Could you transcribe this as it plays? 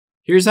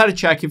Here's how to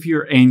check if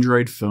your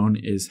Android phone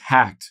is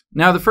hacked.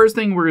 Now, the first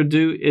thing we're going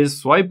to do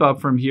is swipe up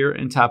from here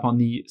and tap on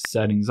the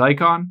settings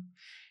icon.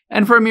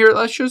 And from here,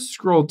 let's just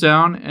scroll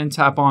down and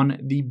tap on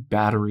the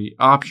battery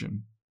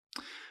option.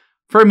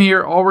 From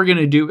here, all we're going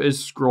to do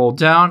is scroll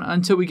down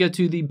until we get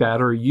to the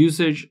battery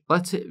usage.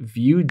 Let's hit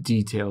view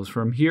details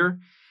from here.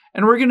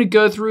 And we're going to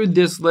go through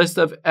this list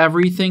of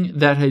everything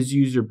that has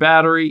used your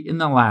battery in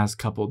the last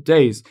couple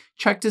days.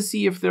 Check to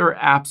see if there are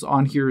apps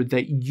on here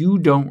that you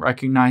don't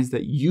recognize,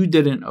 that you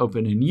didn't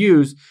open and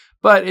use,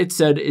 but it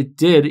said it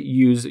did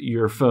use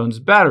your phone's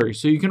battery.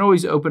 So you can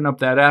always open up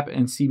that app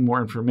and see more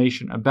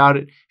information about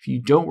it. If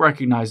you don't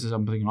recognize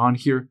something on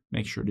here,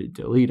 make sure to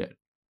delete it.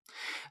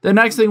 The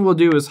next thing we'll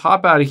do is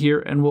hop out of here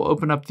and we'll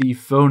open up the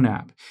phone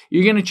app.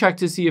 You're going to check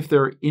to see if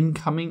there are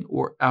incoming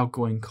or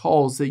outgoing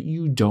calls that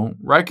you don't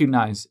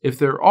recognize. If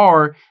there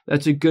are,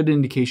 that's a good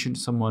indication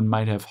someone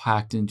might have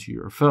hacked into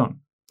your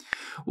phone.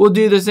 We'll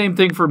do the same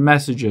thing for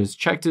messages.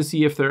 Check to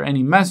see if there are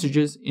any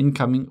messages,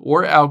 incoming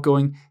or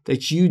outgoing,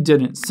 that you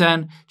didn't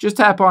send. Just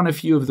tap on a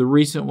few of the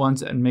recent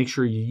ones and make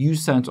sure you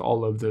sent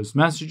all of those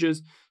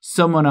messages.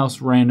 Someone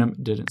else random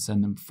didn't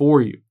send them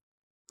for you.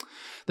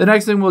 The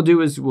next thing we'll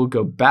do is we'll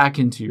go back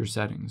into your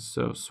settings.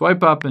 So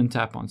swipe up and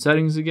tap on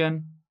settings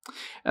again.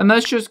 And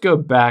let's just go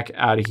back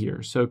out of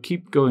here. So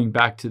keep going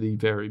back to the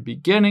very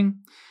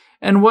beginning.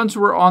 And once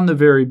we're on the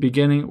very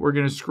beginning, we're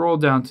going to scroll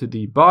down to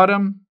the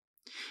bottom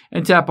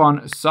and tap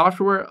on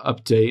software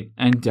update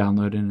and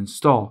download and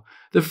install.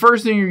 The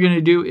first thing you're going to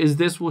do is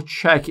this will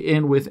check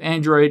in with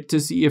Android to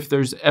see if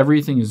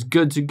everything is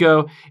good to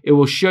go. It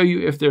will show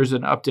you if there's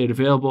an update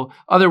available.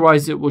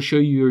 Otherwise, it will show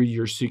you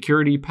your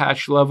security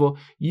patch level.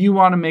 You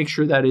want to make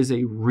sure that is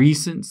a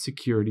recent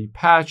security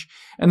patch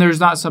and there's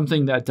not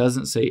something that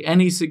doesn't say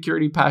any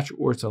security patch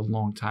or it's a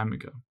long time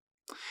ago.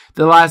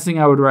 The last thing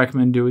I would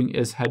recommend doing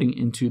is heading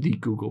into the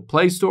Google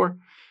Play Store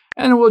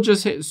and we'll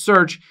just hit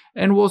search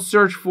and we'll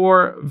search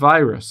for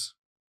virus.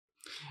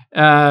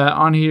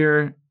 On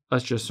here,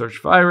 let's just search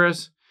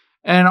virus.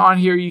 And on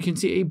here, you can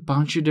see a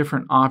bunch of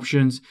different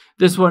options.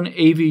 This one,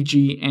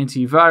 AVG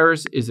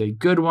antivirus, is a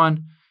good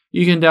one.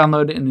 You can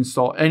download and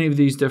install any of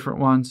these different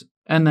ones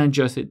and then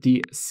just hit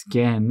the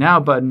scan now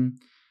button.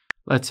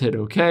 Let's hit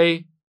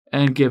OK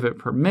and give it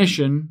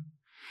permission.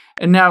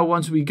 And now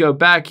once we go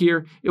back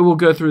here, it will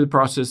go through the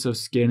process of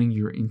scanning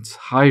your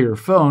entire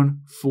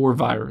phone for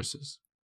viruses.